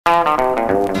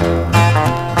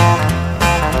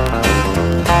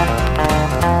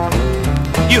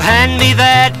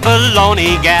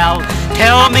baloney, gal.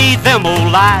 Tell me them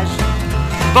old lies.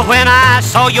 But when I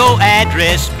saw your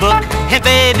address book, and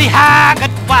baby, I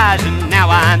got wise, and now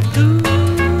I'm through.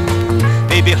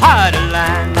 Baby, what a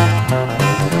line.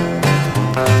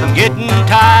 I'm getting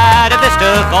tired of this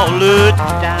stuff all the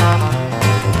time.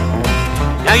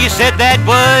 Now you said that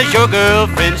was your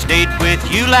girlfriend, stayed with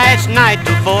you last night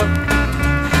till 4.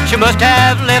 She must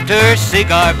have left her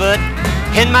cigar butt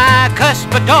in my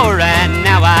cuspidor, and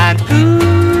now I'm through.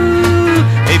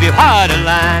 Baby, what a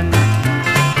line.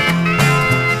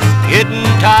 Getting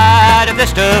tired of this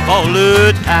stuff all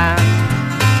the time.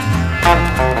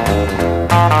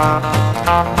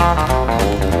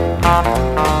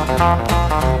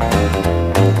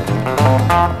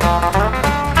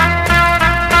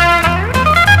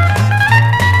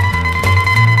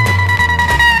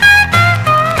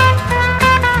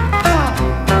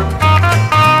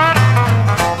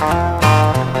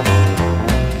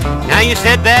 Now you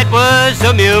said that was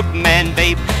the milkman,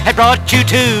 babe, had brought you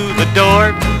to the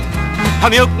door. A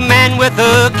milkman with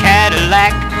a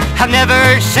Cadillac I've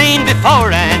never seen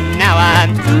before, and now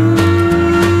I'm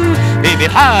through. Baby,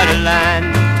 what a line.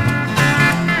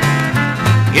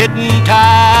 Getting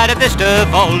tired of this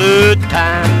stuff all the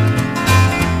time.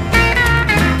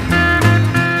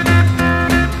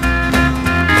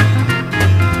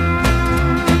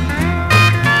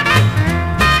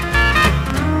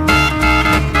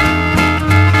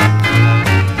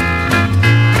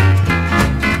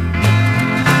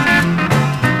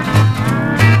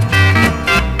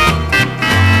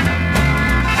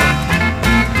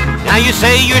 Now you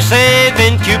say you're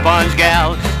saving coupons,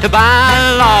 gal, to buy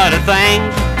a lot of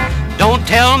things. Don't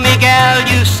tell me, gal,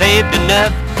 you saved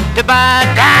enough to buy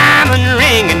a diamond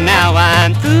ring, and now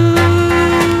I'm through.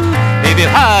 Baby,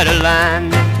 what a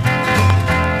line.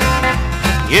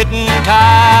 Getting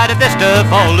tired of this stuff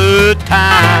all the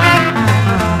time.